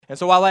And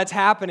so while that's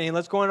happening,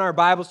 let's go in our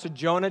Bibles to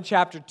Jonah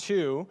chapter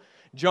 2.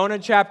 Jonah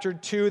chapter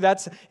 2,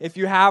 that's, if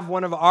you have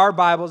one of our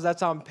Bibles,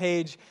 that's on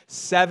page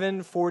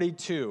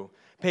 742.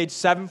 Page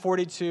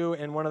 742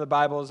 in one of the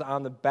Bibles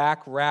on the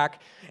back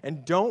rack.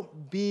 And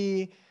don't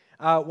be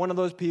one of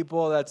those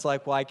people that's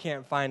like, well, I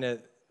can't find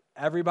it.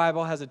 Every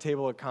Bible has a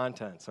table of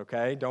contents,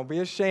 okay? Don't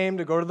be ashamed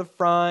to go to the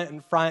front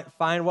and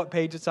find what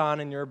page it's on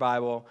in your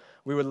Bible.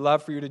 We would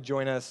love for you to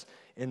join us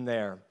in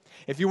there.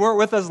 If you weren't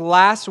with us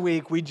last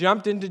week, we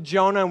jumped into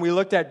Jonah and we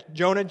looked at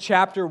Jonah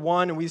chapter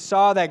 1, and we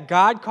saw that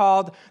God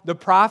called the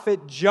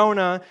prophet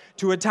Jonah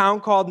to a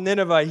town called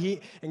Nineveh.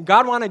 And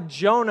God wanted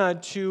Jonah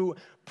to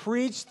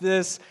preach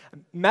this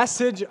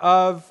message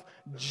of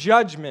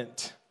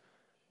judgment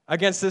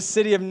against the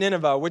city of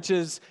Nineveh, which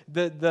is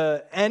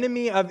the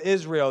enemy of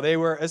Israel. They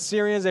were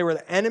Assyrians, they were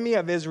the enemy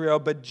of Israel,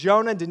 but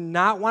Jonah did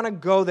not want to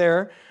go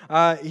there.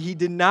 He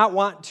did not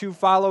want to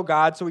follow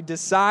God, so he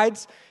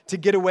decides to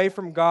get away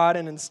from God,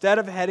 and instead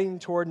of heading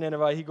toward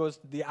Nineveh, he goes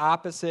the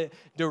opposite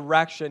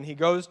direction. He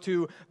goes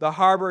to the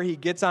harbor, he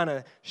gets on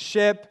a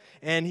ship,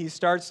 and he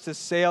starts to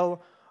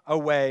sail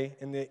away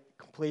in the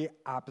complete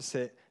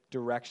opposite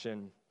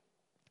direction.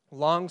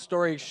 Long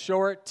story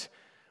short,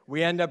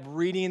 we end up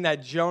reading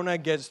that Jonah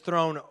gets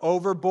thrown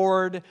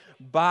overboard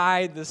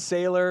by the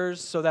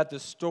sailors so that the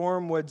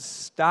storm would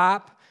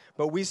stop.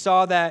 But we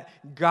saw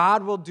that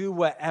God will do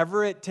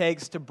whatever it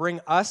takes to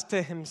bring us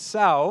to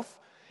himself.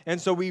 And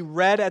so we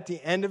read at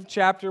the end of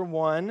chapter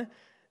 1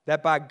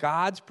 that by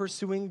God's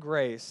pursuing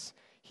grace,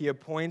 he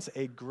appoints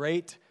a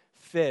great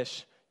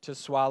fish to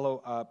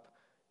swallow up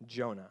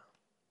Jonah.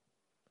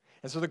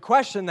 And so the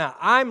question that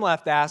I'm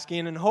left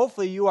asking, and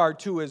hopefully you are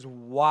too, is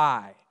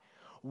why?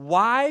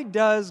 Why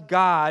does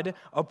God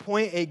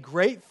appoint a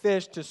great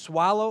fish to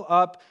swallow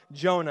up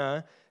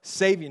Jonah,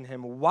 saving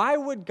him? Why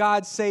would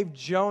God save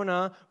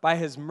Jonah by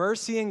his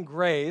mercy and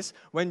grace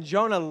when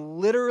Jonah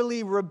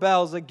literally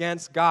rebels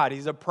against God?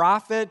 He's a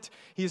prophet.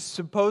 He's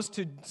supposed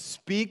to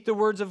speak the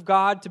words of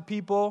God to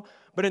people,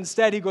 but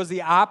instead he goes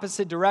the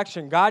opposite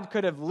direction. God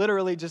could have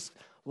literally just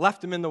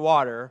left him in the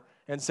water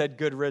and said,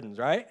 good riddance,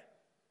 right?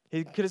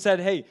 He could have said,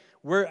 hey,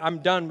 I'm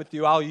done with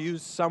you. I'll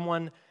use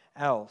someone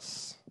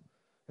else.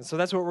 And so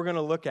that's what we're going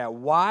to look at.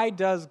 Why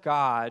does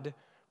God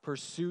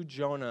pursue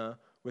Jonah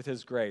with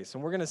his grace?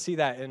 And we're going to see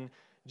that in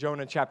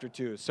Jonah chapter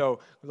 2. So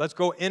let's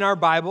go in our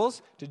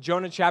Bibles to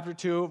Jonah chapter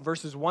 2,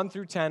 verses 1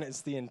 through 10. It's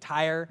the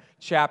entire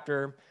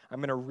chapter. I'm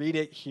going to read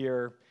it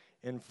here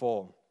in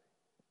full.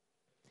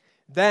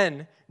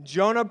 Then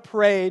Jonah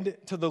prayed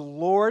to the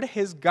Lord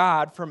his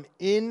God from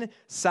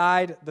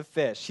inside the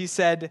fish. He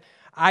said,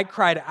 I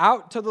cried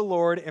out to the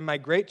Lord in my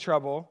great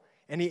trouble,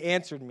 and he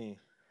answered me.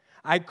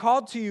 I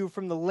called to you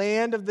from the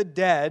land of the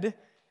dead,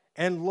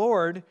 and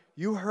Lord,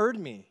 you heard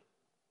me.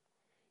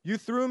 You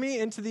threw me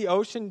into the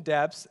ocean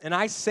depths, and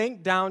I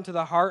sank down to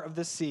the heart of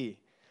the sea.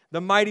 The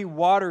mighty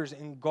waters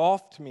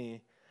engulfed me.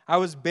 I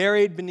was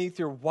buried beneath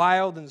your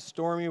wild and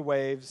stormy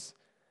waves.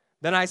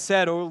 Then I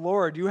said, O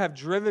Lord, you have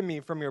driven me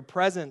from your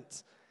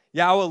presence.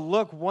 Yet I will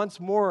look once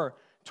more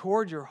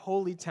toward your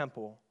holy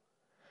temple.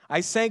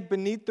 I sank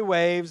beneath the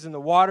waves, and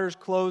the waters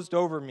closed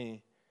over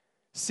me.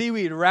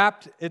 Seaweed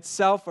wrapped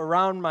itself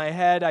around my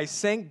head. I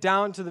sank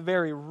down to the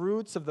very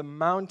roots of the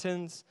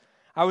mountains.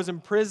 I was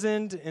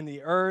imprisoned in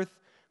the earth,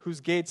 whose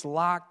gates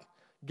lock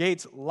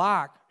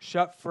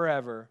shut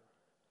forever.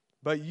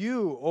 But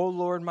you, O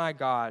Lord my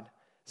God,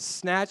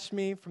 snatched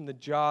me from the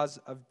jaws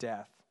of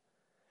death.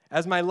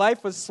 As my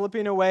life was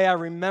slipping away, I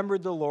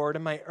remembered the Lord,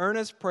 and my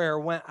earnest prayer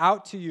went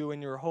out to you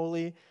in your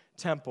holy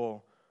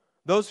temple.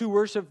 Those who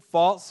worship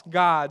false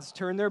gods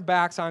turn their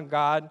backs on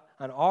God,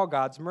 on all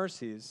God's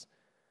mercies.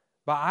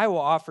 But I will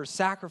offer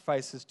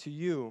sacrifices to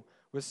you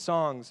with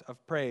songs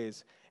of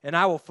praise, and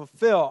I will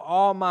fulfill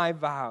all my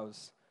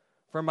vows,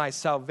 for my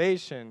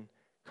salvation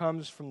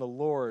comes from the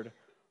Lord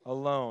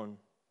alone.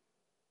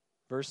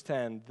 Verse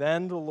 10,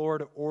 then the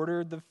Lord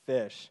ordered the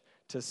fish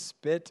to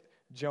spit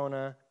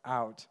Jonah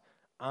out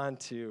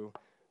onto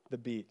the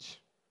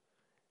beach.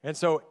 And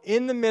so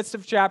in the midst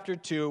of chapter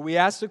 2, we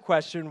ask the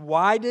question,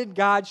 why did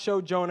God show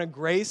Jonah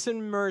grace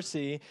and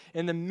mercy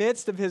in the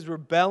midst of his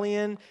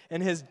rebellion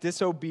and his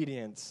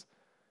disobedience?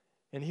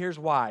 And here's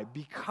why.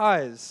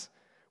 Because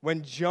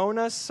when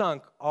Jonah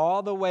sunk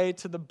all the way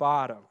to the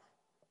bottom,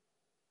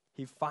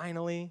 he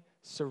finally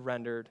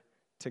surrendered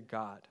to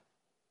God.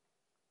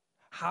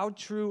 How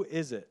true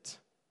is it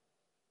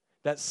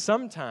that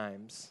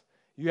sometimes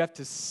you have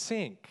to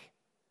sink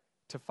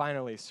to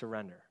finally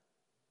surrender?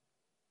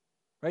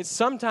 Right?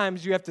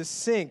 Sometimes you have to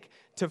sink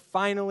to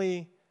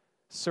finally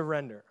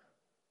surrender.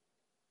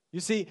 You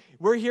see,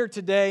 we're here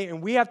today,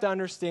 and we have to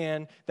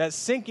understand that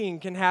sinking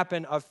can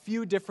happen a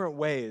few different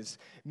ways.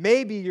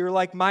 Maybe you're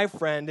like my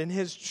friend, and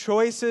his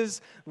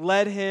choices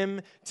led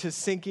him to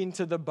sinking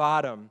to the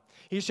bottom.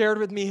 He shared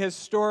with me his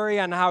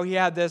story on how he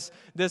had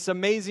this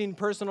amazing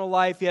personal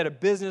life. He had a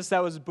business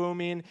that was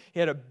booming. He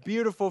had a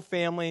beautiful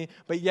family,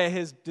 but yet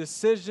his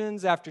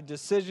decisions after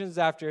decisions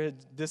after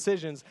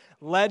decisions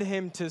led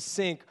him to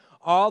sink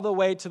all the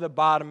way to the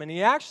bottom. And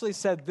he actually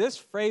said this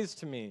phrase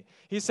to me.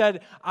 He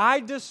said, I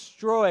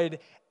destroyed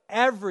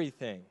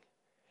everything,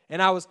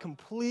 and I was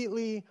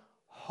completely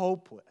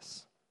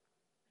hopeless.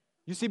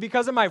 You see,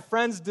 because of my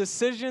friend's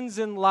decisions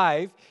in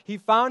life, he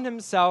found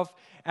himself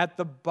at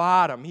the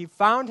bottom. He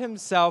found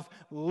himself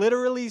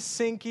literally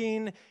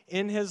sinking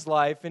in his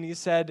life, and he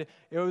said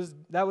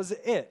that was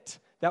it.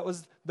 That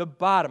was the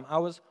bottom. I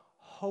was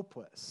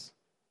hopeless.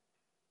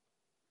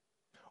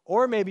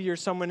 Or maybe you're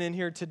someone in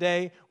here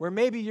today where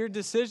maybe your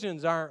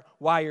decisions aren't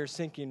why you're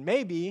sinking.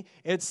 Maybe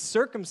it's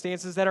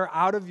circumstances that are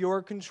out of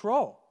your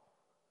control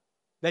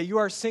that you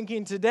are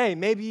sinking today.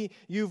 Maybe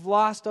you've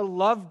lost a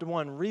loved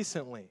one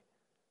recently.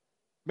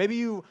 Maybe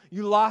you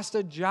lost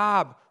a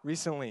job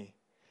recently.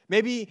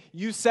 Maybe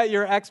you set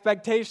your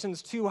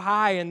expectations too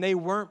high and they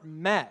weren't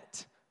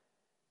met.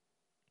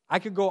 I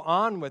could go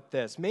on with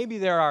this. Maybe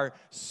there are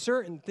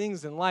certain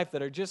things in life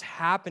that are just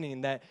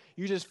happening that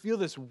you just feel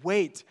this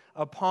weight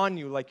upon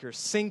you like you're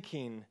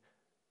sinking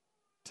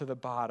to the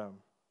bottom.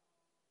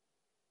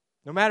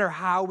 No matter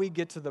how we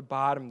get to the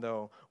bottom,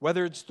 though,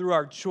 whether it's through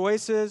our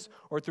choices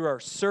or through our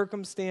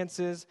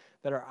circumstances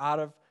that are out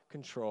of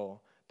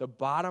control, the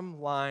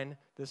bottom line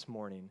this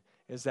morning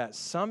is that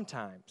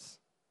sometimes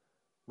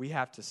we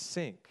have to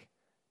sink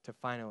to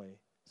finally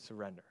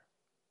surrender.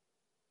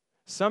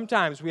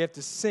 Sometimes we have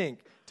to sink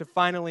to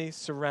finally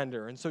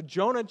surrender. And so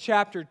Jonah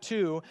chapter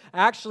 2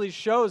 actually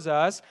shows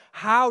us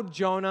how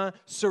Jonah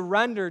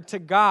surrendered to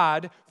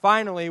God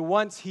finally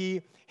once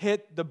he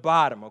hit the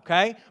bottom,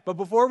 okay? But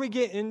before we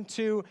get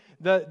into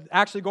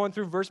actually going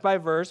through verse by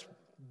verse,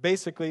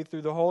 basically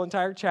through the whole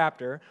entire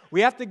chapter,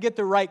 we have to get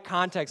the right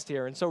context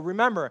here. And so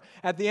remember,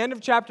 at the end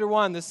of chapter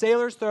 1, the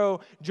sailors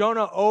throw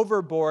Jonah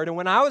overboard. And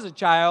when I was a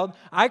child,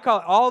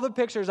 all the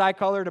pictures I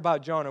colored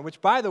about Jonah,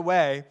 which, by the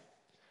way,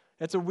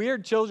 it's a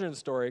weird children's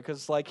story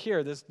because, like,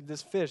 here,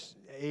 this fish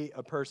ate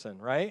a person,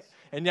 right?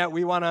 And yet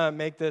we want to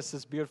make this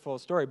beautiful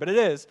story. But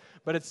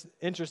it's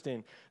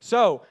interesting.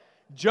 So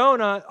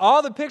Jonah,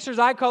 all the pictures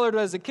I colored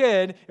as a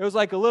kid, it was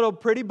like a little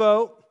pretty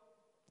boat.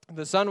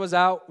 The sun was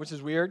out, which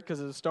is weird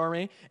because it was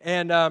stormy,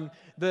 and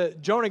the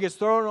Jonah gets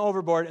thrown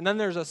overboard, and then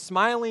there's a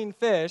smiling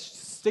fish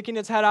sticking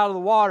its head out of the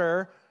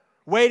water,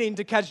 waiting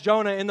to catch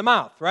Jonah in the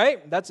mouth,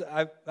 right?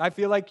 I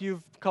feel like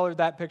you've colored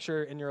that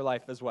picture in your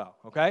life as well,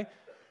 okay?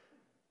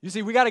 You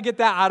see, we got to get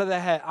that out of the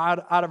head,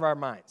 out of our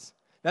minds.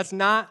 That's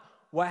not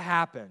what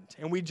happened,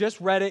 and we just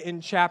read it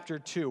in chapter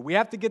 2. We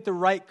have to get the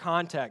right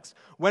context.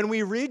 When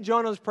we read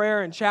Jonah's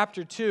prayer in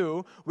chapter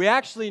 2, we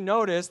actually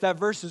notice that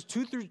verses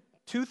 2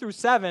 through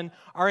 7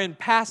 are in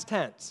past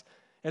tense.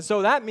 And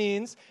so that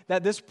means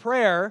that this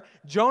prayer,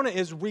 Jonah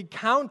is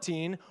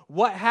recounting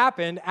what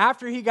happened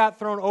after he got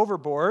thrown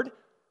overboard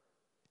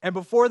and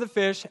before the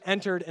fish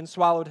entered and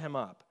swallowed him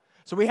up.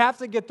 So we have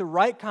to get the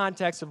right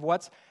context of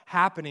what's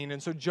happening.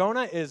 And so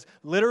Jonah is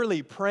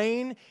literally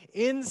praying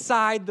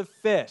inside the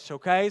fish,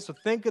 okay? So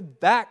think of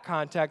that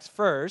context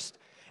first.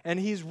 And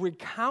he's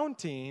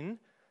recounting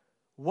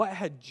what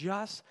had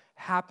just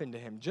happened to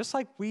him, just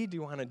like we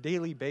do on a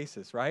daily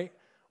basis, right?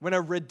 When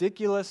a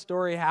ridiculous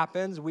story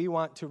happens, we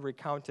want to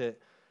recount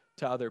it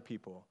to other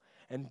people.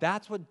 And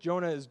that's what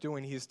Jonah is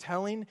doing. He's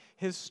telling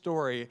his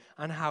story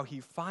on how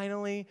he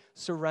finally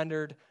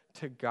surrendered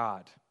to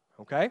God,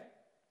 okay?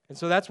 And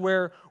so that's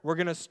where we're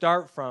going to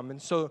start from.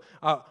 And so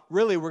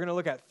really, we're going to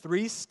look at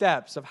 3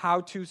 steps of how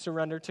to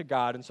surrender to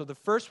God. And so the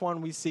first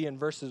one we see in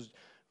verses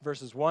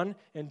 1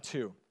 and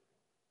 2.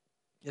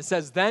 It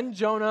says, then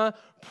Jonah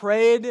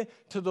prayed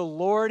to the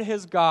Lord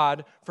his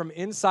God from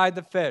inside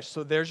the fish.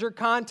 So there's your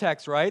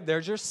context, right?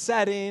 There's your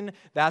setting.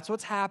 That's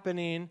what's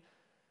happening.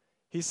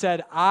 He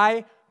said,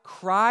 I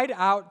cried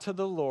out to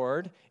the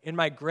Lord in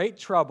my great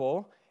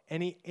trouble,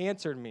 and he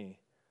answered me.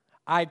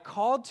 I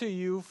called to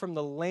you from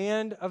the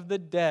land of the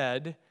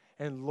dead,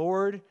 and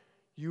Lord,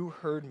 you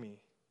heard me.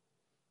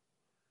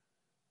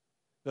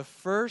 The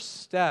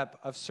first step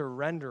of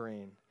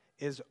surrendering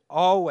is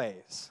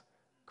always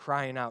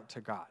crying out to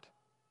God.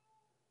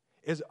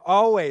 Is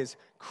always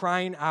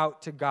crying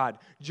out to God.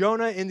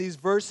 Jonah in these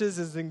verses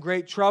is in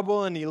great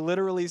trouble, and he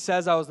literally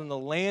says, I was in the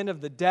land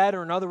of the dead,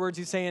 or in other words,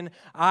 he's saying,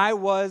 I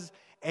was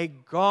a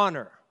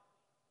goner.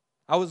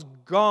 I was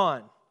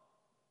gone.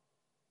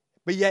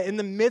 But yet in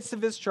the midst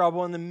of his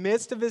trouble, in the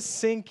midst of his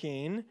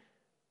sinking,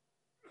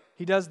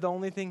 he does the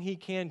only thing he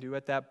can do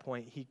at that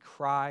point. He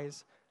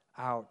cries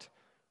out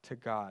to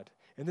God.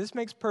 And this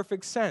makes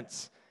perfect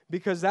sense,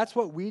 because that's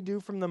what we do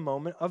from the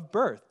moment of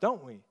birth,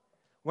 don't we?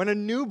 When a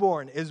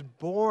newborn is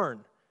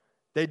born,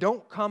 they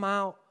don't come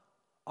out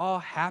all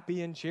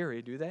happy and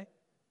cheery, do they?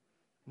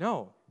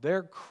 No,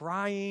 they're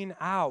crying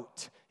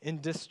out in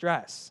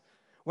distress.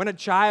 When a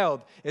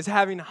child is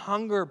having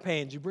hunger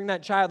pains, you bring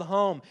that child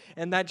home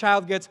and that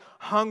child gets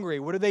hungry.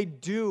 What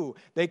do?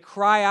 They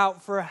cry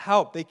out for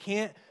help. They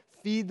can't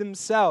feed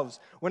themselves.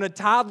 When a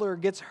toddler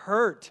gets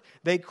hurt,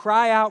 they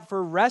cry out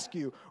for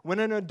rescue. When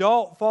an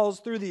adult falls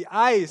through the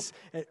ice,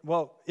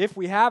 well, if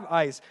we have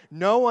ice,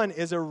 no one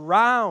is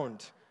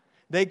around.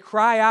 They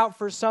cry out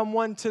for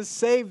someone to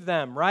save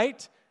them,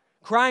 right?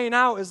 Crying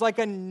out is like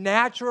a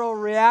natural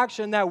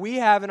reaction that we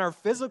have in our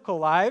physical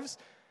lives,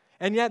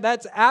 and yet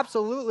that's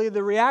absolutely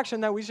the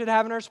reaction that we should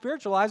have in our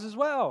spiritual lives as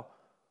well.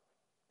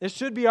 It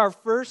should be our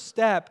first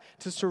step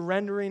to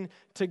surrendering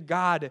to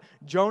God.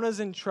 Jonah's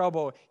in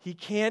trouble. He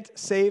can't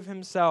save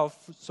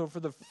himself. So for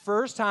the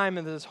first time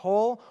in this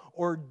whole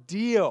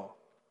ordeal,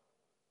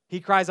 he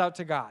cries out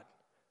to God.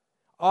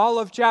 All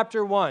of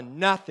chapter 1,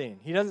 nothing.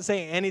 He doesn't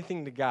say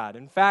anything to God.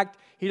 In fact,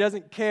 he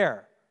doesn't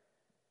care.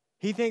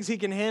 He thinks he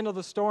can handle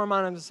the storm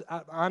on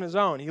his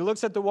own. He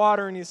looks at the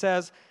water and he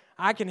says,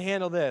 I can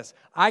handle this.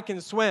 I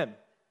can swim.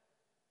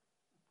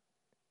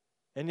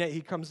 And yet he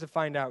comes to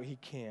find out he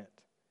can't.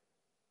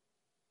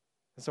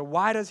 And so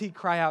why does he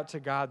cry out to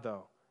God,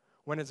 though,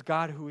 when it's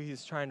God who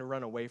he's trying to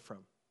run away from?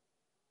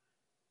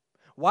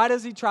 Why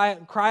does he cry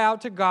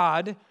out to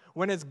God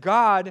when it's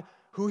God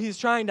who he's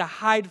trying to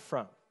hide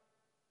from?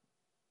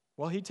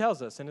 Well, he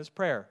tells us in his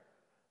prayer.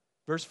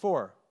 Verse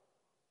 4.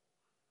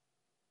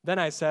 Then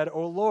I said,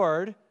 O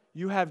Lord,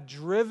 you have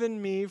driven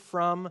me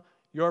from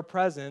your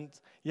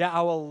presence, yet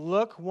I will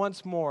look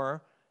once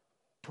more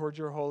toward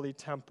your holy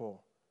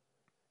temple.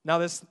 Now,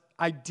 this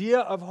idea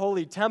of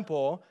holy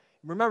temple,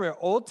 remember,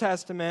 Old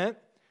Testament,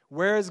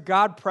 where is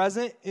God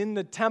present? In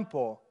the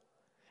temple.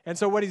 And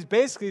so what he's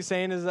basically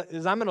saying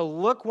is I'm going to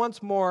look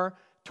once more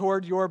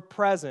toward your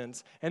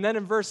presence. And then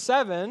in verse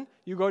 7,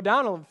 you go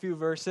down a few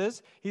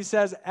verses, he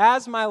says,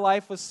 as my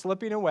life was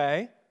slipping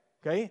away,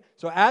 okay,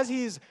 so as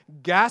he's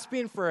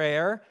gasping for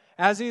air,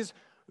 as he's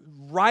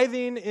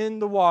writhing in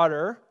the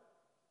water,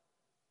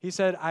 he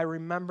said, I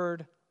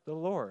remembered the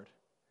Lord.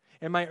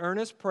 And my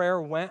earnest prayer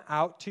went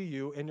out to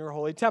you in your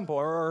holy temple.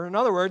 Or in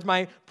other words,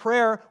 my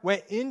prayer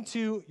went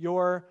into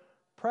your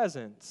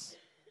presence.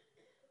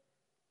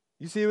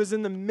 You see, it was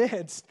in the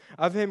midst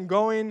of him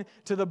going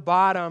to the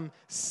bottom,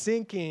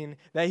 sinking,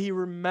 that he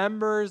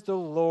remembers the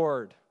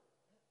Lord.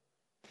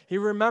 He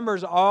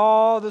remembers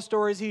all the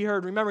stories he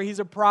heard. Remember, he's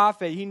a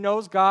prophet. He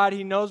knows God.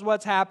 He knows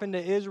what's happened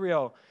to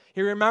Israel.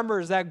 He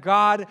remembers that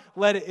God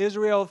led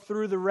Israel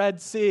through the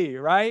Red Sea,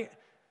 right?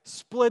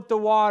 Split the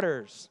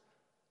waters.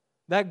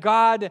 That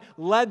God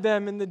led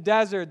them in the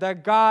desert.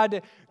 That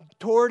God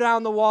tore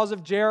down the walls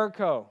of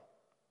Jericho.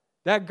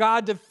 That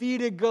God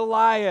defeated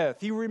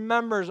Goliath. He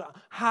remembers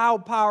how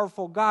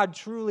powerful God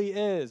truly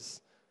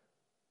is.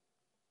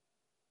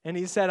 And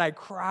he said, I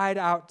cried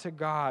out to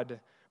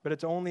God, but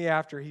it's only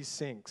after he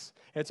sinks.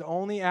 It's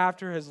only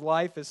after his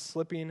life is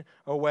slipping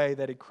away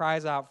that he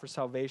cries out for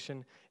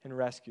salvation and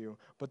rescue.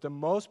 But the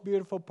most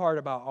beautiful part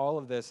about all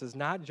of this is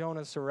not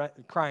Jonah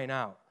crying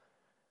out,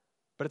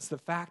 but it's the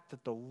fact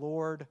that the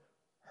Lord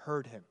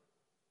heard him.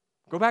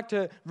 Go back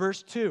to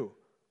verse 2.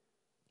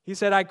 He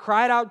said, I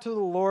cried out to the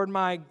Lord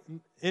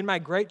in my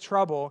great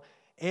trouble,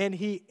 and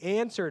he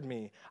answered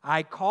me.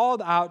 I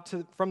called out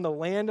from the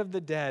land of the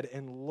dead,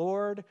 and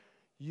Lord,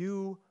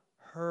 you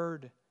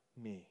heard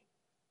me.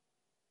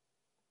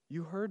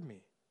 You heard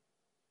me.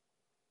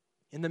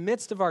 In the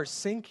midst of our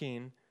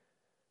sinking,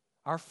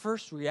 our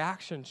first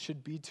reaction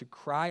should be to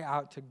cry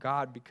out to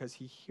God because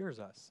he hears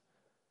us.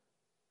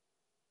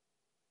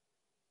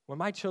 When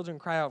my children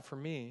cry out for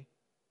me,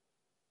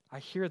 I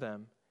hear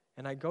them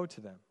and I go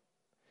to them.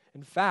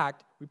 In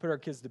fact, we put our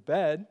kids to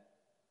bed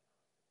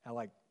at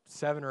like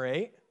 7 or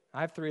 8.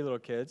 I have 3 little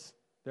kids.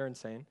 They're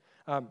insane.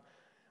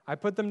 I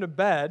put them to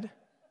bed,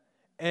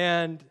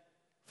 and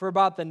for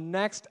about the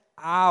next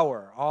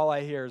hour, all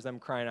I hear is them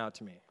crying out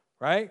to me,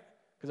 right?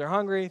 Because they're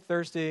hungry,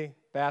 thirsty,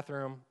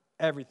 bathroom,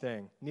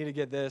 everything. Need to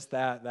get this,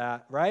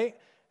 that, right?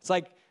 It's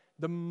like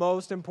the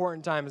most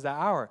important time is that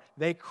hour.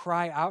 They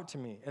cry out to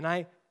me,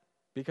 and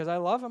because I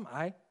love them,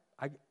 I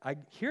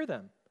hear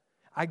them.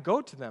 I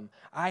go to them.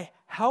 I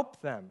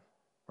help them,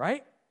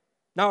 right?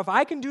 Now, if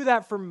I can do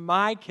that for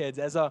my kids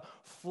as a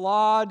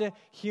flawed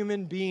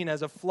human being,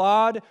 as a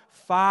flawed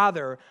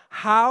father,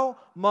 how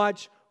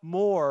much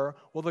more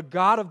will the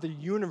God of the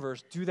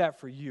universe do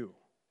that for you?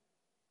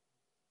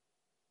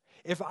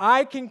 If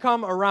I can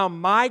come around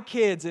my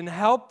kids and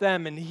help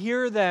them and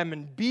hear them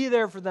and be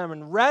there for them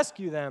and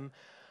rescue them,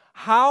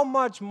 how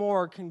much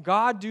more can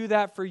God do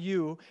that for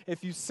you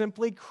if you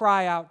simply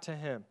cry out to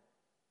him?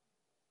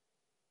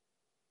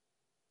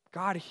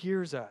 God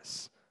hears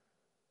us,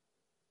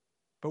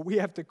 but we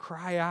have to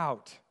cry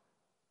out.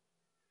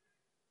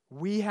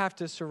 We have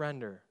to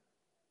surrender.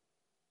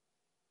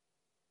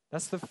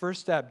 That's the first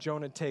step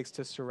Jonah takes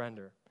to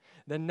surrender.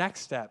 The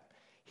next step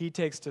he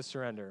takes to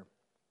surrender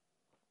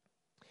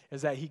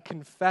is that he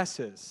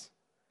confesses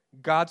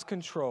God's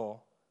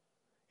control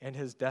and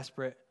his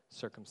desperate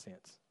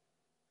circumstance.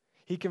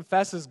 He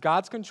confesses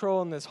God's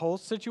control in this whole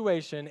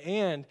situation,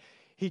 and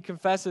he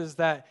confesses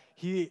that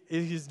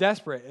he's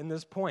desperate in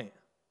this point.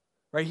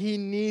 Right? He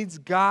needs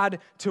God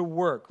to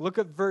work. Look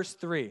at verse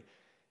 3.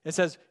 It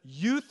says,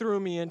 you threw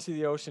me into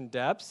the ocean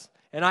depths,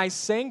 and I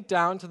sank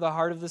down to the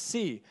heart of the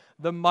sea.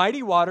 The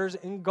mighty waters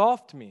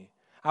engulfed me.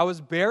 I was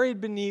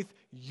buried beneath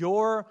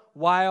your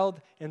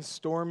wild and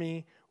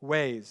stormy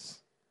ways.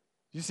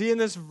 You see in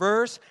this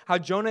verse how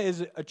Jonah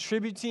is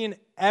attributing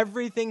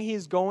everything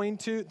he's going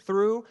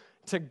through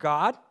to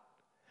God?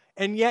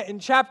 And yet in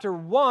chapter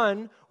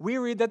 1, we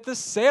read that the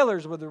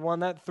sailors were the one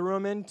that threw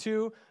him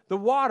into the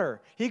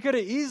water. He could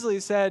have easily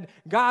said,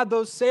 God,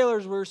 those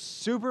sailors were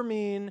super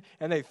mean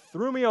and they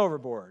threw me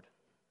overboard.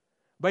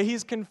 But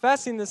he's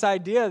confessing this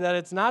idea that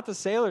it's not the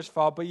sailors'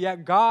 fault, but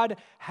yet God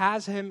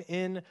has him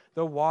in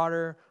the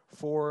water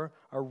for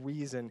a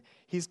reason.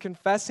 He's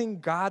confessing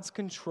God's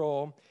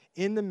control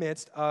in the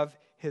midst of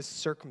his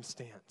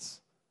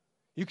circumstance.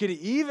 You could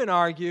even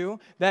argue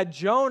that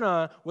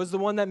Jonah was the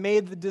one that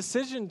made the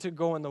decision to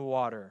go in the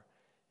water.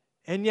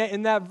 And yet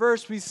in that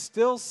verse, we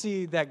still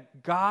see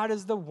that God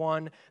is the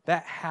one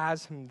that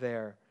has him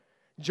there.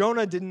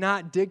 Jonah did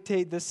not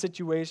dictate this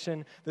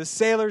situation. The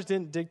sailors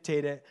didn't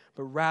dictate it,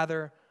 but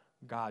rather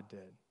God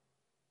did.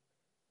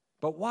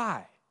 But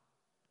why?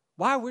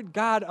 Why would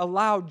God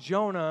allow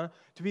Jonah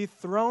to be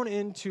thrown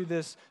into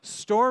this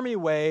stormy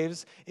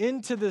waves,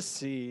 into the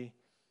sea,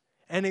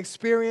 and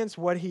experience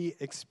what he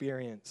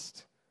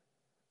experienced?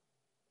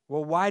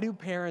 Well, why do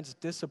parents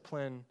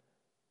discipline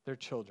their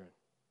children?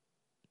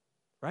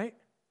 Right?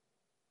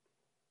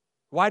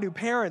 Why do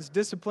parents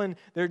discipline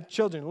their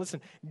children?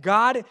 Listen,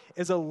 God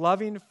is a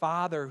loving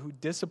father who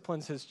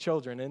disciplines his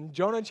children. In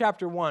Jonah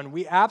chapter 1,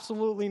 we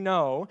absolutely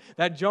know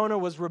that Jonah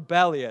was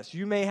rebellious.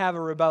 You may have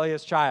a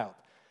rebellious child.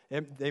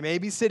 They may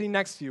be sitting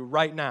next to you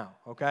right now,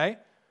 okay?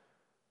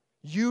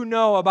 You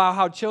know about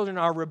how children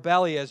are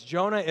rebellious.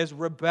 Jonah is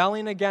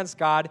rebelling against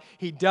God.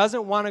 He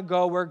doesn't want to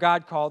go where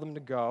God called him to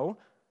go.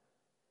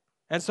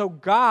 And so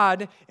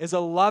God, as a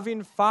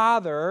loving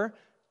father,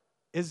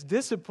 is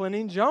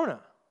disciplining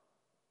Jonah.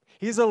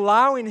 He's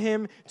allowing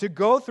him to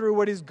go through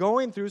what he's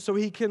going through so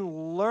he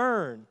can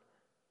learn.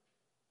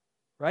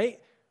 Right?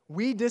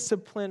 We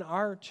discipline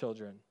our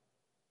children.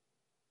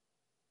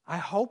 I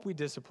hope we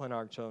discipline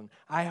our children.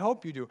 I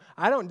hope you do.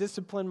 I don't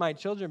discipline my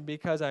children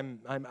because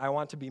I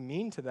want to be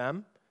mean to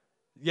them,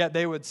 yet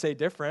they would say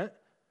different.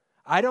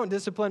 I don't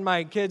discipline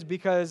my kids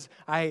because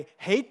I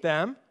hate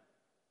them.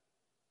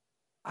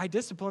 I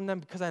discipline them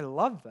because I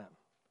love them.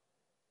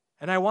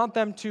 And I want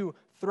them to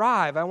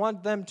thrive. I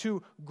want them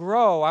to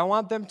grow. I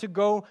want them to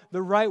go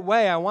the right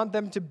way. I want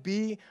them to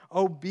be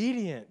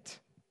obedient.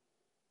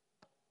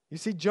 You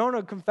see,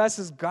 Jonah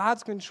confesses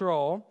God's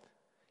control,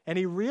 and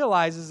he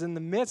realizes in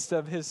the midst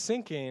of his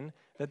sinking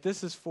that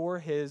this is for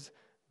his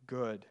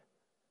good.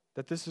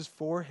 That this is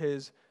for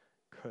his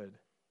good.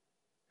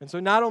 And so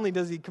not only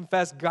does he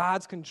confess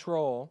God's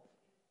control,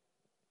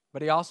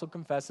 but he also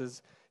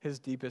confesses his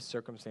deepest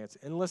circumstance.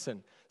 And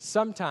listen,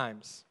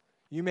 sometimes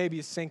you may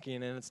be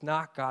sinking and it's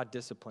not God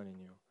disciplining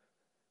you.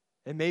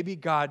 It may be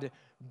God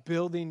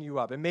building you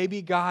up. It may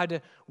be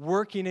God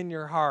working in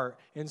your heart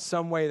in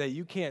some way that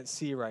you can't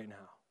see right now.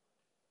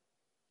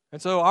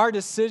 And so our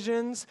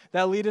decisions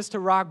that lead us to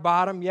rock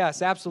bottom,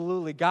 yes,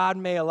 absolutely. God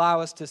may allow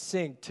us to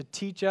sink, to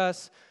teach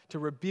us, to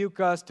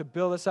rebuke us, to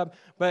build us up.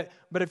 But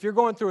if you're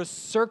going through a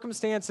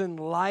circumstance in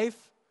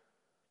life,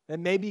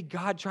 then maybe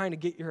God trying to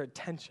get your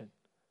attention.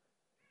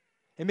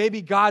 It may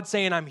be God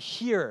saying, I'm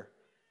here,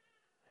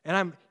 and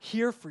I'm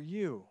here for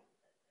you.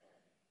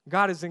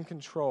 God is in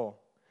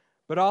control.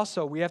 But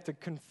also, we have to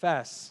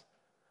confess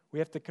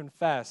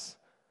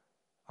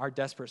our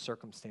desperate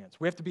circumstance.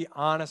 We have to be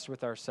honest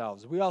with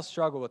ourselves. We all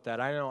struggle with that.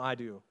 I know I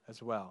do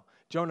as well.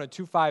 Jonah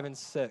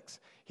 2:5-6,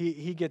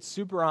 he gets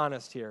super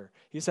honest here.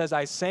 He says,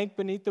 I sank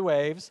beneath the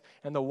waves,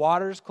 and the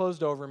waters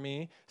closed over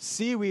me.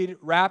 Seaweed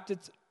wrapped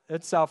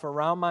itself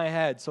around my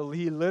head. So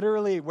he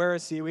literally, where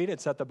is seaweed?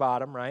 It's at the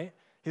bottom, right?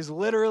 He's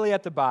literally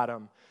at the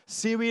bottom.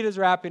 Seaweed is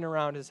wrapping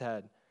around his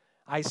head.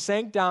 I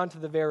sank down to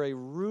the very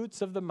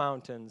roots of the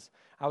mountains.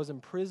 I was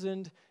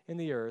imprisoned in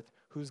the earth,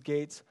 whose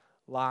gates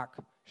lock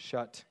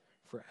shut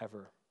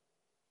forever.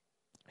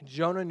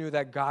 Jonah knew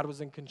that God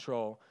was in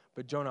control,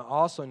 but Jonah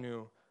also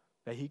knew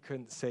that he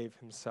couldn't save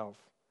himself.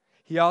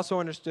 He also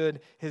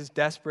understood his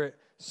desperate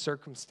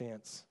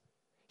circumstance.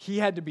 He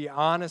had to be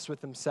honest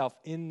with himself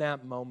in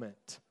that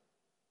moment.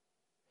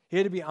 He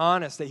had to be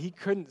honest that he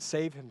couldn't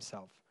save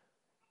himself.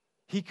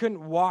 He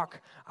couldn't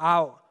walk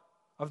out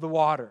of the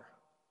water.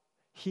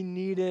 He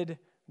needed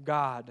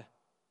God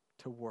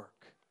to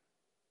work.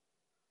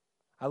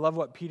 I love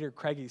what Peter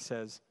Craigie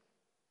says.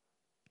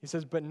 He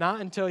says, but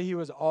not until he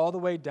was all the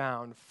way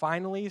down,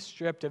 finally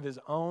stripped of his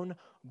own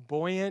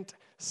buoyant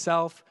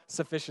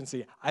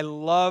self-sufficiency. I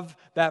love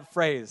that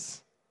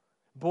phrase.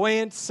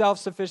 Buoyant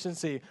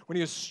self-sufficiency. When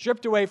he was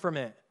stripped away from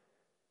it,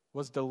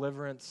 was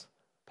deliverance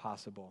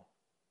possible.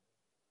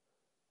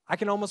 I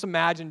can almost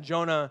imagine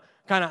Jonah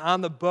kind of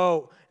on the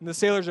boat, and the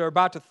sailors are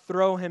about to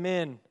throw him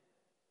in.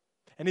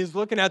 And he's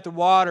looking at the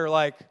water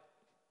like,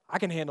 I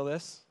can handle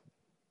this.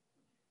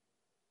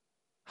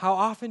 How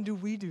often do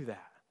we do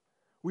that?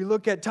 We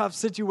look at tough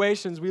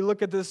situations, we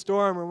look at this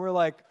storm, and we're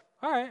like,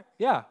 all right,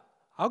 yeah,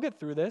 I'll get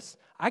through this.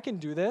 I can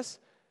do this.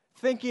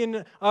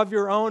 Thinking of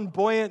your own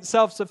buoyant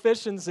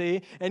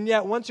self-sufficiency, and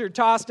yet once you're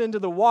tossed into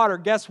the water,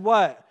 guess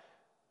what?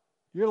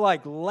 You're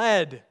like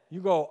lead.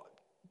 You go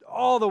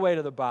all the way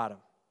to the bottom.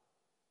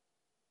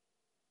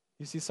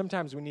 You see,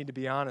 sometimes we need to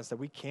be honest that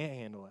we can't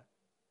handle it,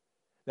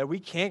 that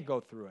we can't go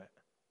through it,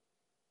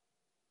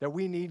 that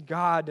we need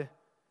God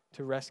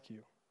to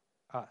rescue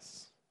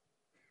us.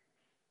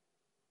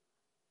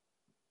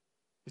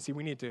 You see,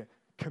 we need to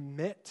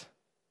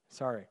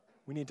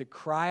we need to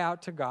cry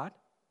out to God.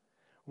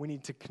 We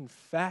need to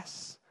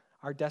confess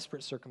our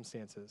desperate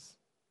circumstances.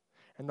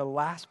 And the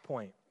last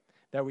point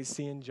that we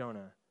see in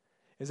Jonah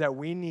is that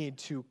we need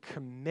to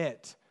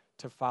commit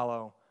to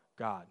follow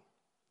God.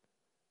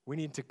 We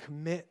need to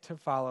commit to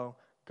follow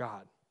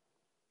God.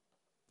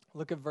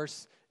 Look at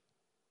verse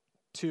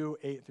 2,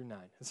 8 through 9.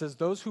 It says,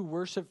 those who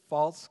worship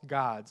false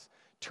gods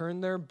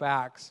turn their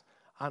backs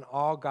on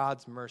all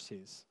God's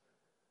mercies.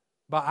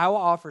 But I will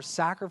offer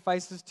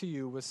sacrifices to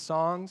you with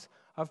songs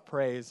of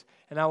praise,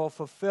 and I will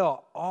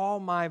fulfill all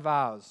my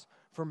vows,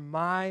 for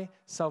my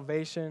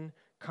salvation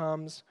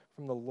comes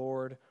from the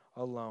Lord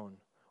alone.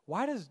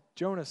 Why does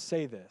Jonah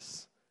say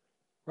this?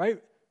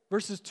 Right?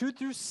 Verses 2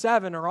 through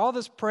 7 are all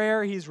this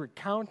prayer. He's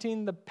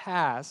recounting the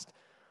past.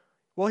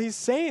 Well, he's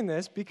saying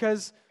this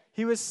because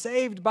he was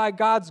saved by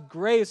God's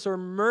grace or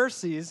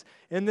mercies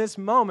in this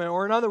moment.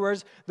 Or in other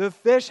words, the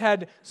fish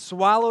had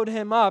swallowed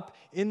him up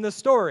in the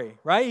story,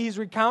 right? He's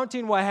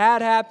recounting what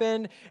had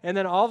happened, and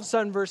then all of a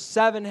sudden verse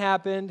 7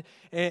 happened,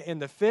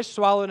 and the fish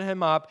swallowed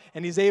him up,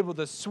 and he's able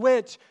to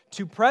switch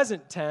to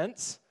present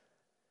tense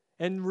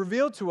and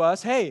reveal to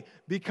us, hey,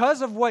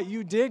 because of what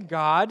you did,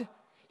 God,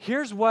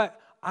 here's what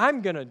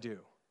I'm going to do.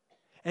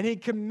 And he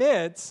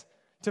commits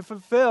to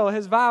fulfill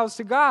his vows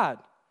to God.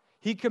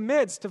 He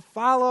commits to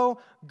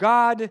follow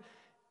God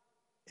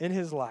in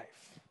his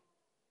life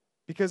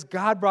because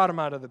God brought him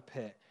out of the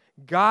pit.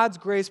 God's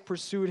grace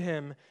pursued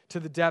him to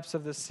the depths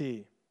of the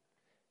sea.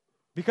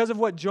 Because of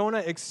what Jonah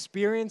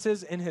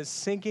experiences in his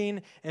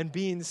sinking and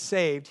being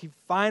saved, he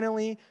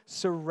finally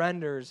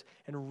surrenders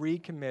and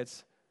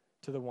recommits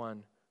to the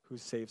one who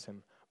saves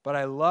him. But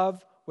I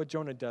love what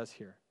Jonah does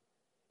here.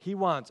 He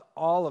wants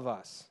all of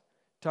us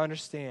to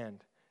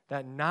understand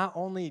that not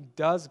only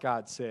does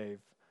God save,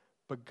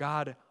 but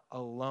God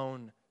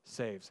alone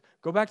saves.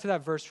 Go back to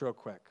that verse real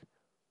quick.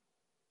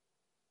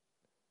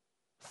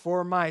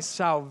 For my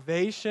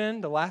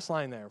salvation, the last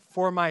line there,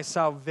 for my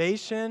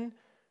salvation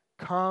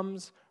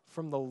comes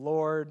from the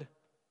Lord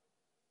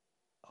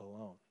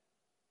alone.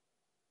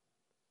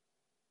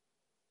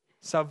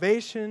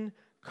 Salvation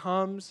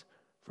comes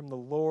from the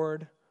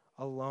Lord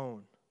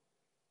alone.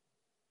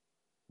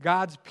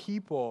 God's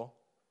people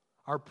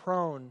are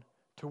prone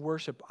to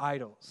worship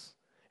idols.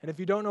 And if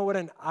you don't know what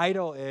an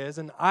idol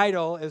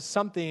is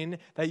something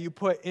that you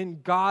put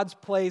in God's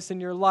place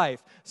in your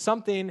life.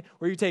 Something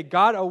where you take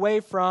God away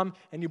from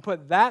and you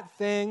put that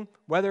thing,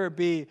 whether it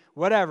be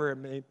whatever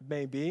it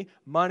may be,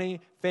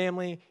 money,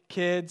 family,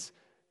 kids,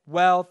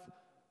 wealth,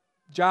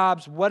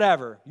 jobs,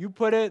 whatever. You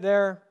put it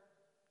there,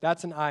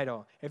 that's an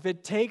idol. If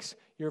it takes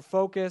your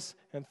focus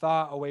and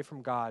thought away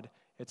from God,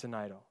 it's an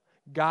idol.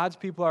 God's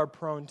people are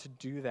prone to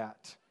do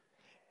that.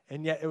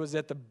 And yet it was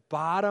at the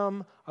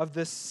bottom of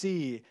the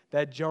sea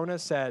that Jonah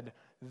said,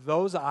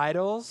 those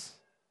idols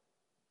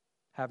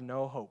have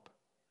no hope.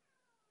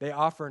 They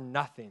offer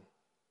nothing.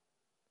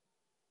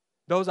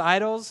 Those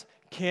idols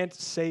can't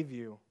save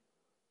you.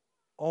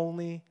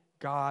 Only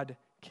God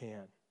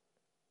can.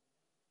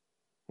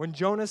 When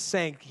Jonah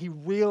sank, he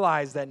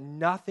realized that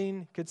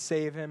nothing could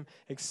save him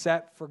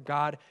except for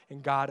God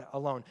and God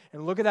alone.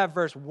 And look at that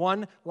verse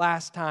one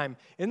last time.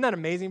 Isn't that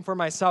amazing? For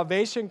my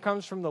salvation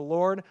comes from the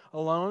Lord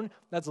alone.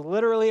 That's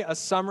literally a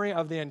summary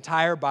of the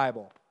entire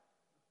Bible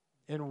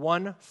in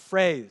one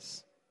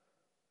phrase.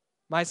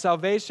 My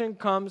salvation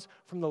comes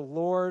from the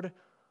Lord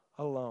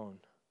alone.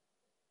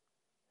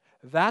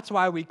 That's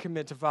why we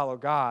commit to follow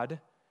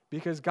God,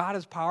 because God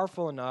is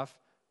powerful enough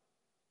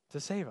to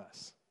save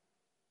us.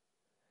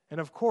 And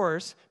of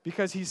course,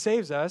 because he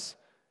saves us,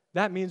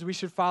 that means we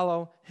should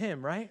follow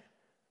him, right?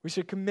 We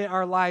should commit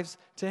our lives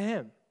to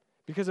him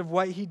because of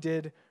what he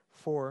did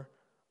for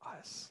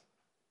us.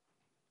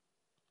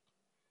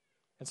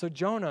 And so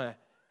Jonah,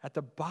 at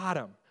the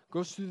bottom,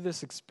 goes through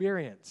this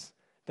experience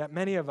that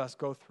many of us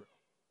go through.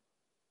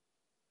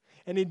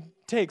 And he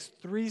takes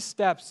 3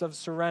 steps of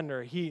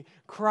surrender. He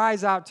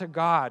cries out to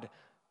God.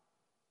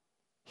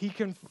 He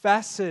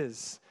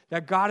confesses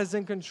that God is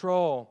in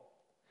control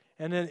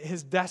and in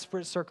his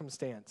desperate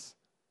circumstance.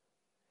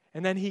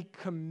 And then he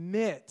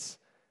commits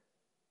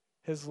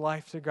his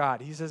life to God.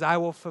 He says, I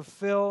will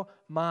fulfill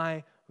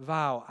my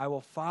vow. I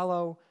will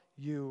follow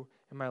you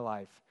in my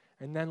life.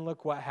 And then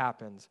look what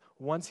happens.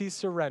 Once he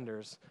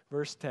surrenders,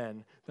 verse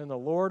 10, then the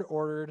Lord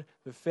ordered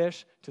the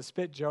fish to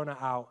spit Jonah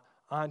out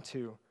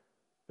onto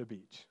the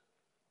beach.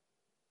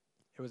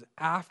 It was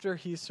after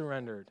he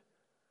surrendered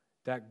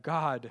that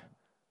God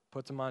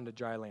puts him onto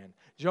dry land.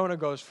 Jonah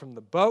goes from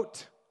the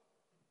boat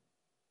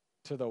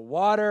to the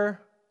water,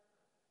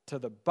 to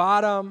the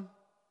bottom,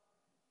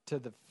 to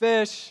the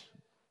fish,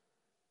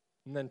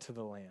 and then to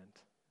the land.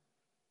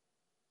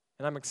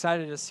 And I'm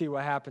excited to see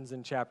what happens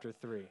in chapter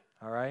 3,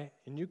 all right?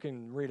 And you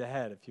can read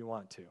ahead if you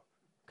want to,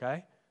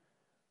 okay?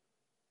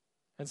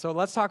 And so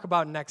let's talk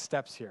about next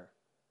steps here.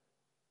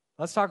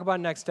 Let's talk about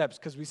next steps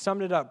because we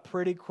summed it up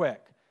pretty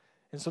quick.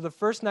 And so the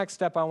first next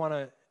step I want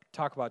to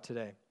talk about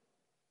today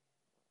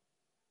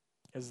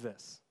is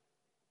this.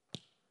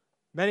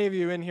 Many of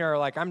you in here are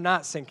like, I'm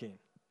not sinking.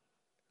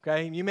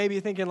 Okay? You may be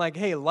thinking like,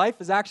 hey,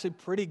 life is actually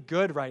pretty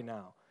good right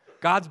now.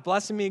 God's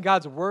blessing me,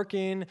 God's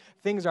working,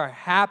 things are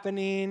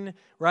happening,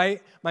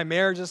 right? My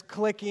marriage is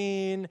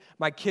clicking,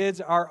 my kids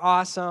are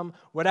awesome,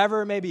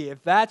 whatever it may be.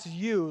 If that's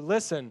you,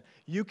 listen,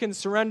 you can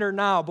surrender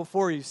now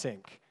before you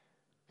sink,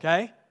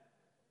 okay?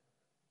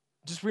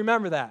 Just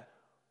remember that.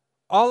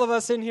 All of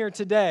us in here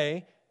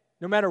today,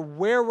 no matter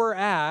where we're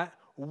at,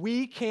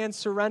 we can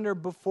surrender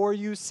before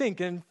you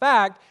sink. In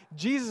fact,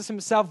 Jesus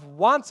himself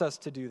wants us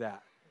to do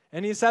that.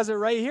 And he says it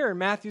right here in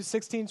Matthew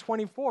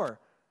 16:24.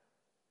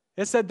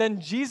 It said, then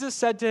Jesus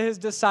said to his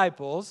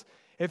disciples,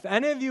 if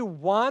any of you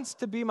wants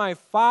to be my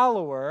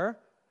follower,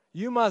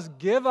 you must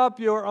give up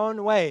your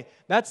own way.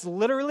 That's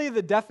literally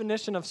the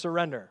definition of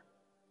surrender,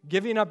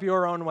 giving up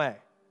your own way.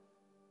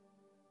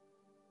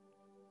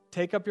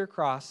 Take up your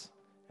cross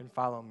and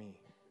follow me.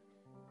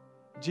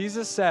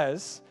 Jesus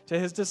says to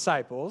his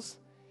disciples,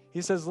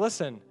 he says,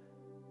 listen,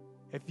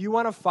 if you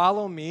want to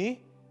follow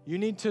me, you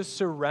need to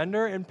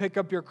surrender and pick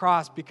up your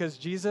cross because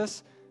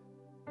Jesus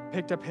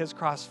picked up his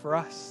cross for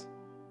us.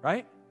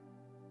 Right?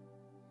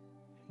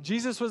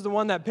 Jesus was the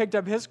one that picked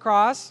up his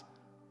cross.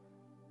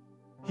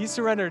 He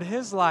surrendered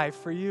his life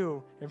for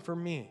you and for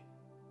me.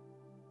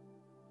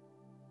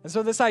 And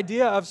so this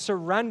idea of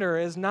surrender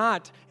is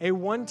not a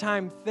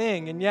one-time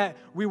thing, and yet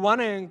we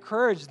want to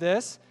encourage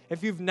this.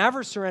 If you've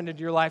never surrendered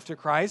your life to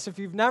Christ, if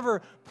you've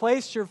never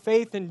placed your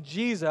faith in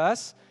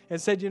Jesus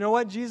and said, you know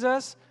what,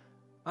 Jesus,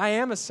 I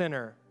am a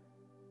sinner,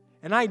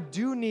 and I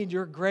do need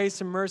your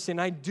grace and mercy,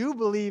 and I do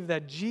believe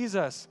that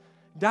Jesus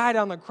died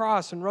on the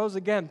cross and rose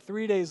again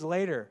 3 days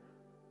later.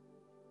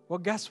 Well,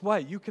 guess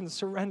what? You can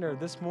surrender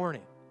this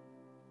morning.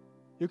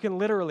 You can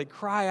literally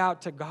cry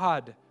out to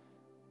God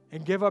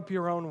and give up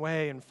your own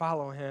way and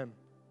follow him.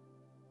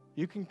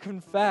 You can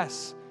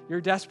confess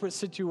your desperate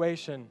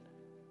situation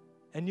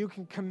and you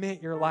can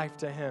commit your life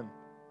to him.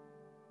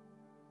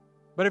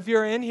 But if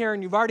you're in here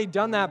and you've already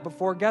done that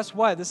before, guess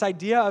what? This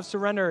idea of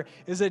surrender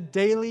is a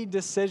daily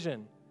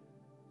decision.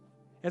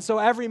 And so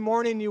every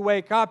morning you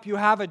wake up, you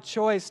have a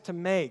choice to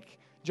make.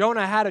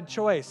 Jonah had a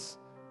choice.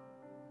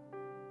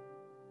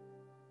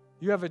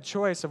 You have a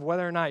choice of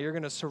whether or not you're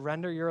going to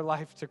surrender your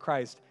life to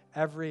Christ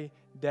every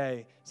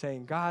day,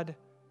 saying, God,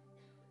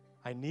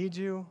 I need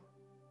you.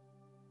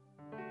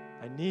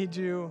 I need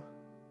you.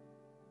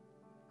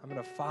 I'm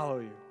going to follow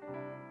you.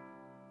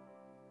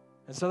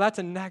 And so that's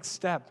a next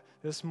step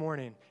this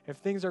morning. If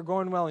things are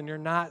going well and you're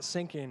not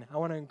sinking, I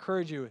want to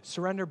encourage you,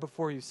 surrender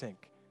before you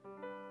sink.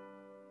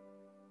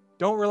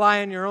 Don't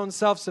rely on your own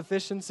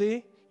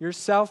self-sufficiency, your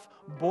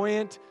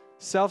self-buoyant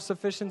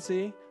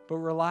self-sufficiency, but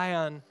rely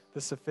on the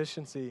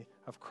sufficiency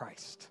of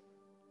Christ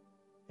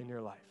in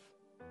your life.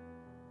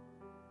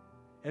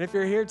 And if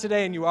you're here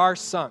today and you are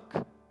sunk,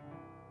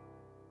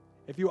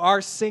 if you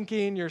are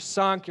sinking, you're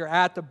sunk, you're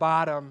at the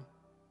bottom,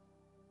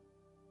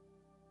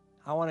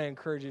 I want to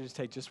encourage you to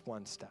take just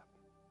one step.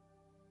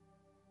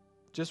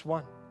 Just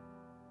one.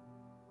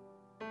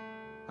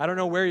 I don't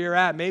know where you're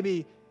at.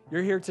 Maybe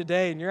you're here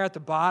today and you're at the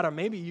bottom.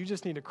 Maybe you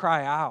just need to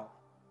cry out.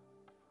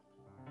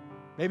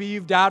 Maybe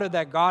you've doubted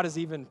that God is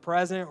even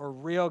present or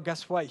real.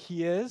 Guess what?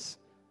 He is.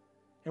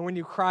 And when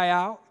you cry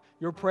out,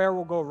 your prayer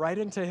will go right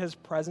into his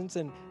presence,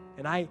 and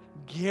I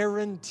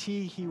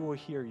guarantee he will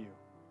hear you.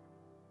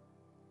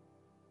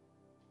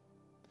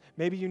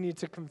 Maybe you need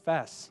to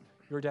confess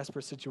your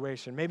desperate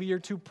situation. Maybe you're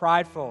too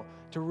prideful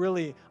to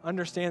really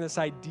understand this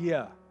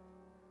idea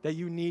that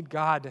you need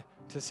God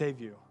to save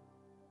you.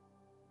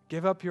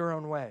 Give up your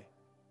own way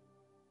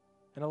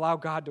and allow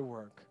God to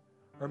work.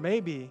 Or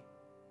maybe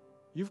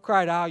you've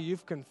cried out,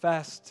 you've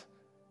confessed.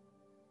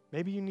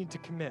 Maybe you need to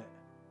commit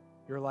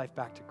your life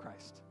back to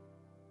Christ.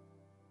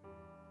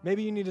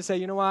 Maybe you need to say,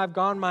 you know what, I've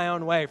gone my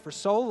own way for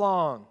so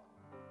long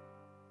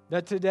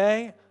that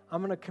today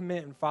I'm going to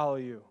commit and follow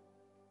you.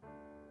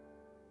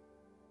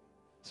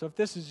 So if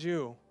this is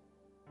you,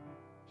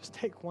 just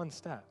take one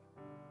step,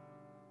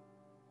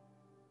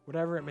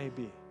 whatever it may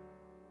be.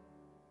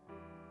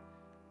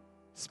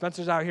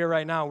 Spencer's out here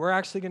right now. We're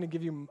actually going to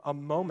give you a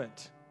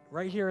moment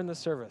right here in the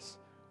service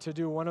to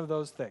do one of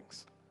those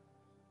things.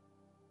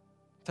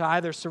 To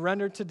either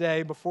surrender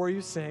today before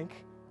you sink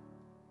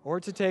or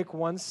to take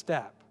one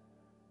step.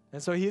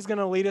 And so he's going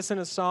to lead us in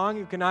a song.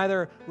 You can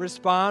either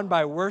respond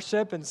by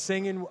worship and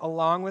singing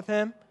along with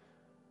him,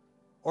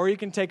 or you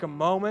can take a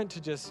moment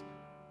to just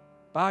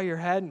bow your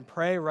head and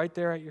pray right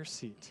there at your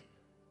seat.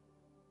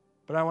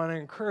 But I want to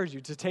encourage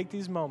you to take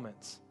these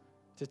moments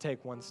to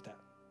take one step.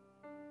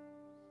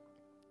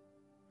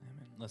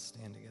 Amen. Let's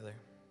stand together.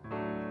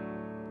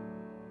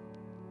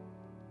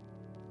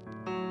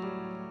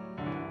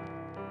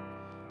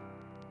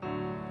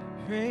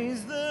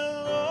 Praise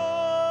the Lord.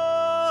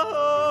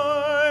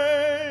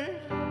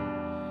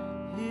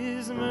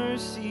 His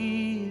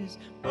mercy is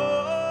more.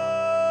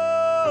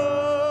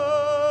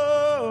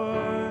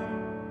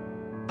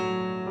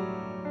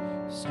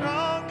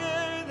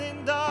 Stronger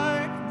than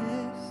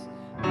darkness,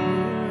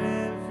 new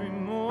every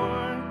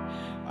morn.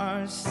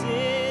 Our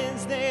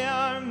sins, they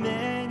are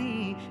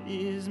many.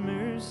 His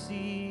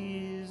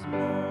mercy is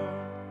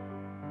more.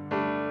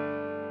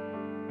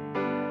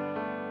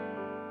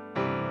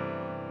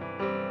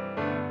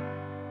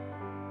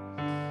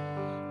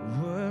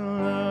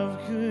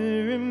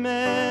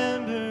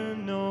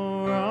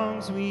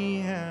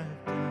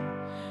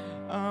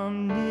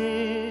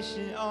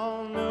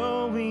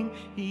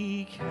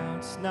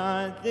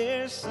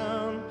 there's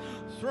some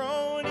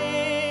thrown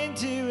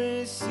into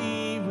a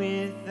sea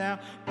without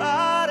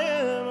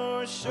bottom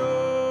or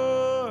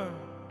shore.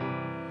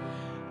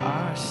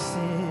 Our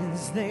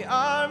sins, they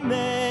are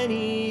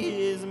many,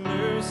 His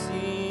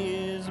mercy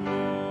is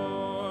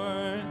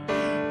more.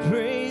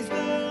 Praise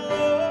the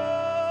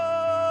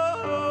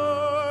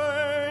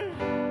Lord,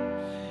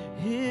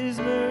 His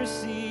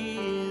mercy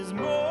is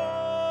more.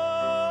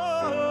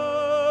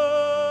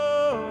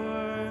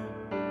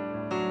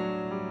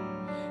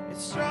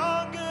 It's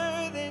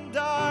stronger than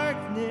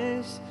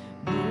darkness,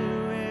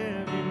 new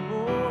every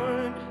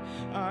morn.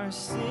 Our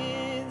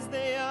sins,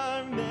 they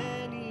are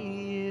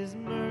many, His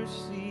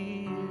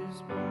mercy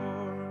is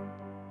more.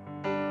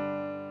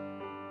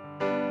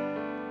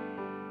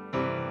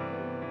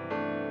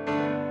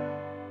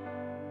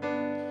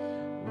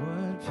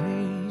 What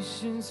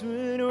patience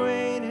would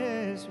wait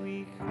as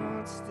we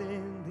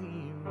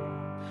constantly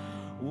roam?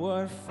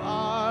 What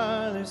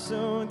Father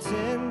so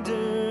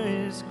tender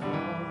is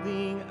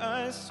calling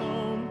us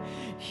home?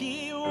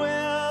 He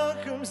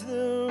welcomes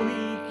the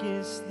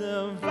weakest,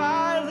 the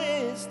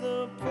vilest,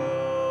 the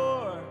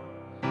poor.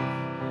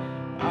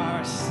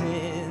 Our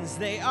sins,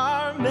 they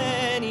are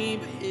many,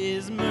 but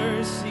His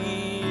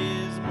mercy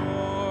is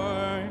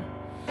more.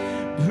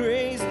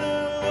 Praise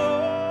the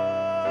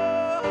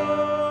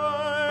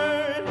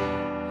Lord,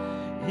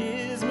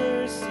 His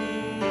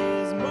mercy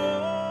is more.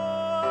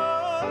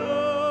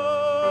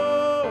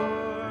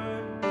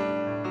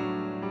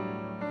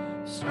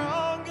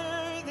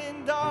 Stronger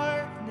than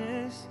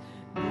darkness,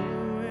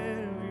 new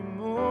every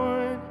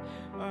morn.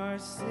 Our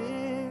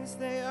sins,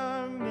 they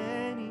are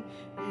many,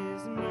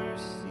 His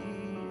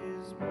mercy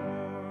is more.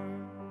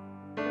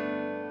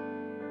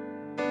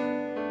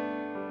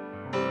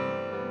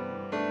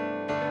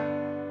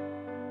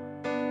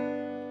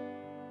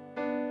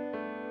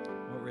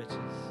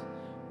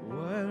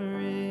 What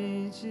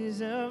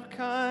riches of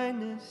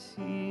kindness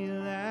He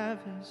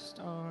lavished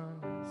on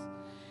us.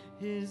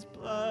 His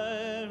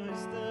blood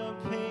was the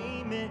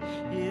payment,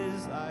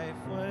 His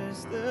life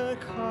was the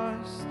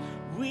cost.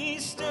 We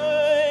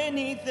stood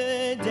neath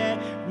the debt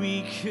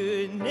we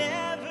could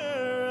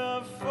never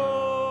afford.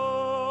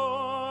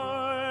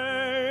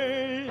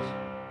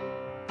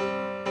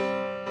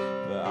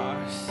 But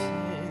our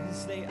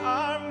sins, they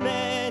are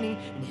many,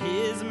 and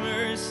His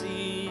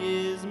mercy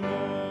is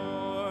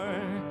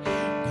more.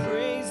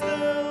 Praise the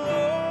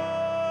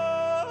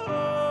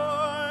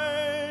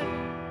Lord,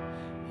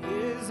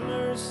 His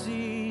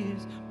mercy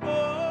is more.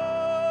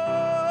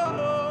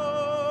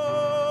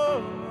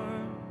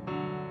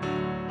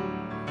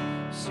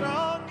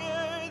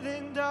 Stronger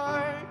than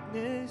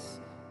darkness,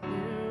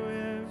 new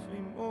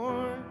every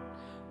morn.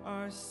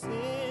 Our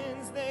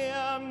sins, they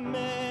are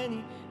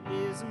many,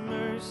 His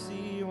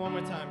mercy. One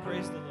more time,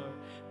 praise the Lord.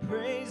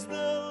 Praise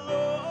the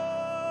Lord,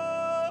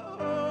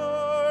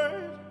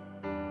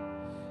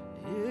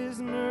 His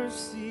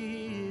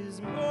mercy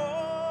is more.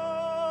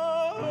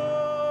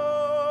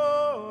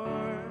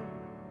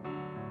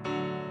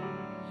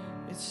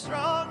 It's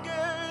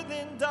stronger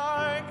than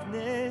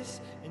darkness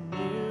and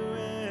new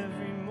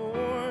every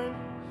morn.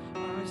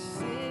 Our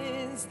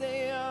sins,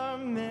 they are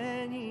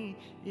many,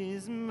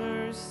 His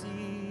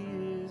mercy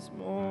is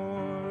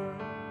more.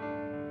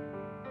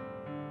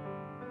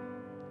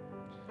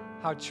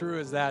 How true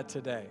is that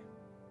today?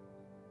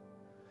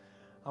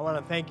 I want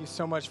to thank you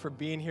so much for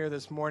being here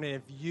this morning.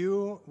 If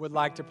you would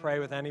like to pray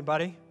with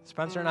anybody,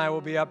 Spencer and I will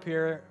be up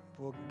here.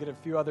 We'll get a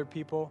few other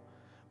people.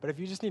 But if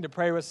you just need to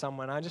pray with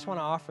someone, I just want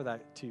to offer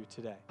that to you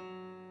today.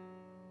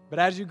 But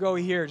as you go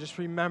here, just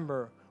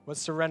remember what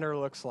surrender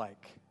looks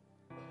like.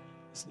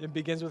 It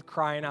begins with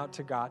crying out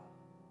to God,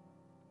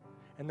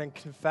 and then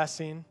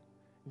confessing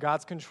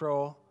God's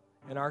control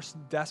in our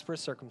desperate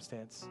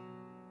circumstance,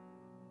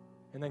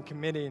 and then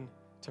committing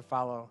to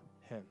follow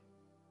Him.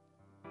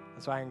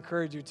 And so I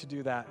encourage you to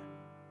do that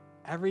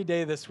every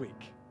day this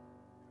week,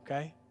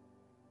 okay?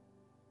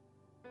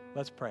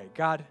 Let's pray.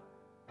 God,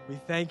 we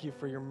thank you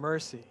for your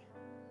mercy.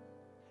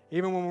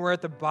 Even when we're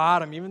at the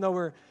bottom, even though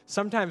we're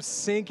sometimes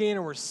sinking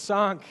and we're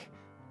sunk,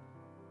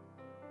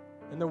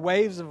 and the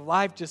waves of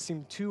life just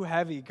seem too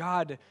heavy,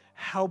 God,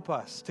 help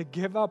us to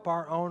give up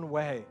our own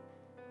way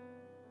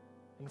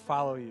and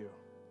follow you.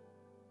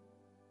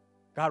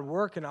 God,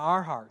 work in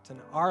our hearts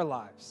and our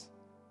lives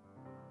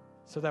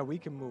so that we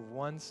can move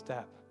one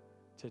step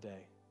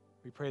today.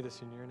 We pray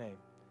this in your name.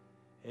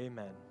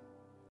 Amen.